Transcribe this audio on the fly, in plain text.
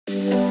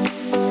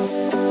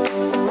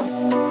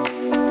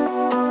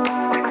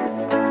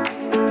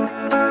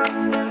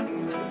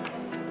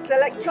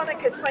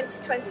Electronica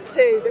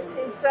 2022. This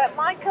is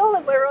Michael,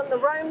 and we're on the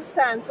ROHM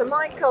stand. So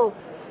Michael,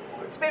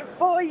 it's been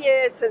 4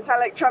 years since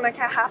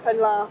Electronica happened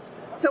last.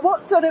 So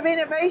what sort of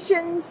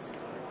innovations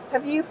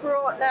have you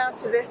brought now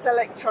to this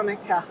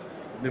Electronica?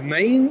 The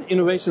main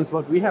innovations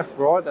what we have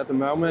brought at the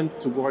moment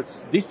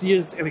towards this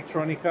year's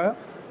Electronica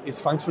is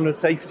functional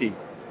safety.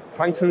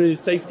 Functional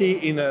safety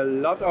in a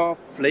lot of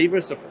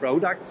flavors of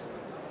products,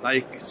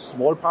 like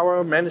small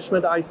power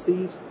management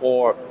ICs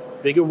or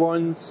bigger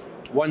ones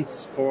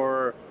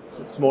for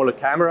smaller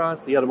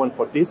cameras, the other one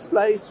for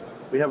displays.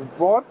 We have a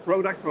broad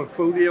product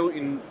portfolio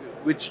in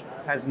which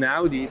has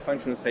now these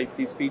functional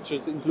safety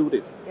features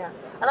included. Yeah,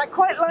 and I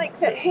quite like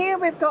that here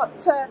we've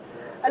got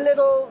a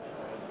little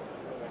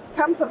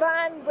camper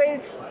van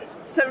with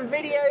some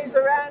videos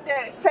around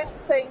it,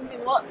 sensing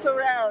what's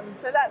around.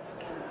 So that's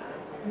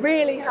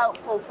really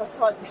helpful for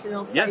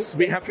functional safety. Yes,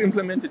 we have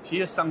implemented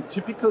here some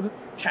typical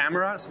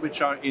cameras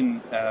which are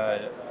in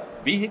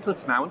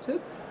vehicles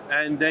mounted,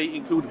 and they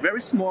include very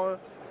small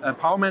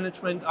power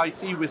management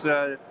IC with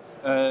a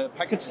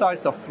package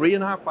size of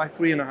 3.5 by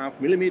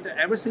 3.5 millimeter,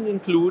 everything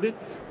included,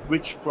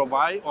 which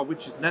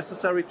is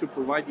necessary to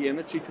provide the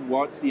energy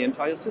towards the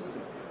entire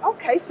system.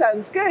 Okay,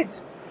 sounds good.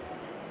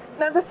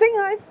 Now the thing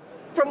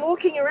from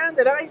walking around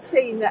that I've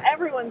seen that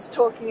everyone's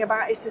talking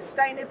about is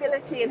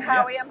sustainability and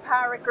how we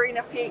empower a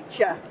greener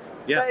future.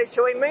 Yes. So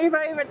shall we move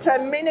over to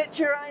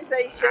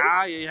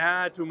miniaturization?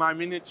 Yeah, to my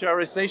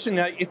miniaturization.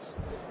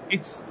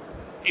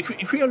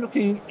 If we are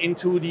looking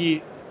into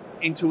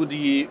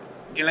the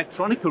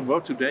electronic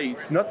world today,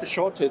 it's not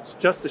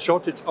just the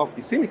shortage of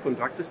the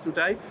semiconductors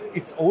today,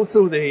 it's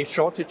also the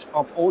shortage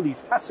of all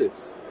these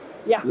passives,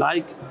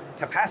 like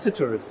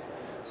capacitors.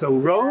 So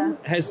ROHM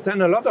has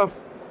done a lot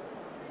of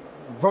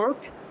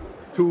work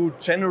to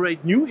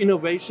generate new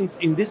innovations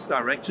in this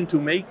direction to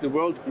make the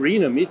world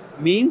greener.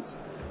 Means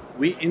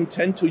we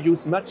intend to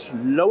use much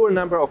lower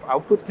number of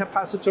output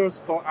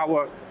capacitors for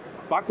our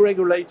Buck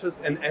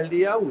Regulators and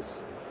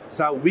LDOs.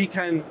 So we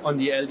can, on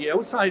the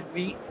LDO side,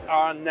 we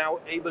are now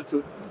able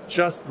to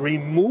just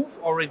remove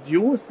or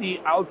reduce the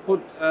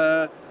output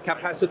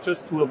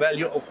capacitors to a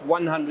value of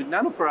 100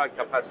 nanofarad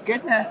capacitors.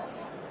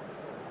 Goodness.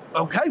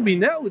 Okay, we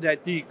know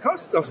that the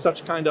cost of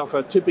such kind of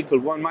a typical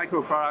 1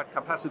 microfarad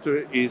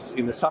capacitor is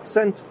in a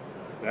sub-cent.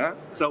 Yeah?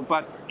 So,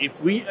 but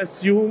if we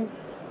assume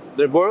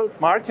the world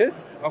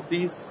market of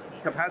these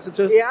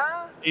capacitors,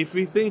 if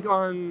we think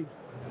on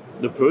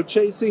the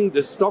purchasing,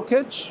 the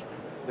stockage,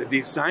 the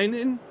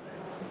designing,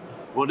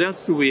 what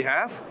else do we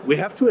have? We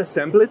have to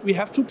assemble it, we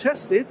have to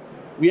test it.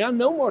 We are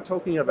no more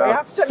talking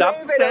about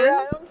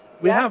sub-cent.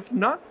 We have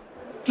not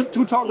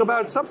to talk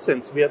about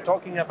sub-cents, we are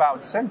talking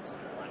about cents.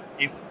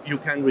 If you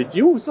can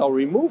reduce or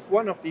remove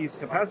one of these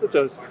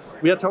capacitors,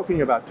 we are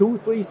talking about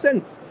 2-3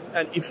 cents.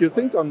 And if you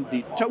think on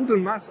the total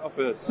mass of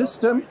a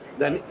system,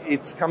 then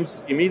it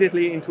comes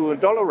immediately into a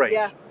dollar range.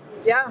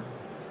 Yeah.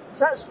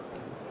 So that's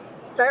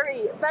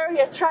very, very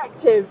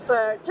attractive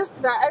for just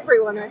about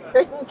everyone, I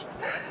think.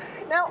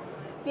 Now,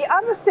 the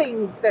other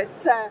thing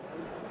that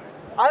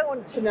I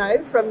want to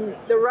know from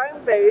the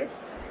ROHM booth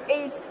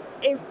is,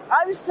 if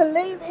I was to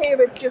leave here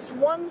with just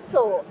one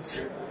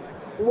thought,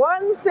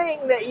 one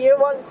thing that you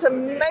want to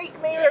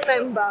make me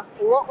remember,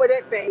 what would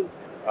it be?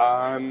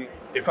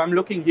 If I'm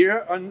looking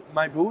here on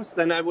my booth,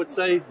 then I would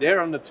say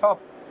there on the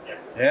top,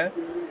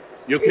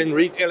 you can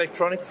read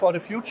electronics for the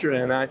future.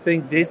 And I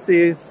think this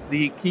is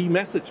the key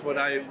message what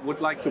I would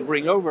like to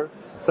bring over.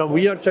 So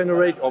we are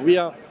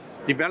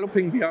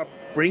developing, we are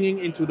bringing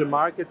into the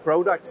market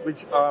products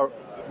which are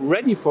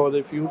ready for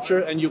the future.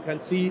 And you can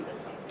see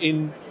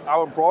in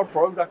our broad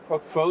product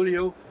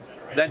portfolio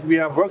that we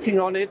are working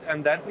on it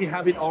and that we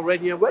have it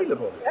already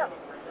available. Yeah.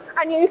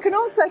 And you can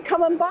also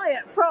come and buy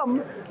it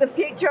from the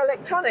Future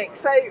Electronics.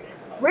 So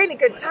really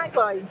good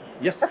tagline.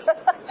 Yes.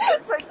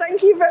 So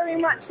thank you very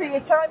much for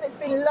your time. It's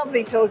been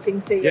lovely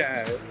talking to you.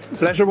 Yeah,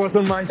 pleasure was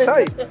on my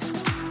side.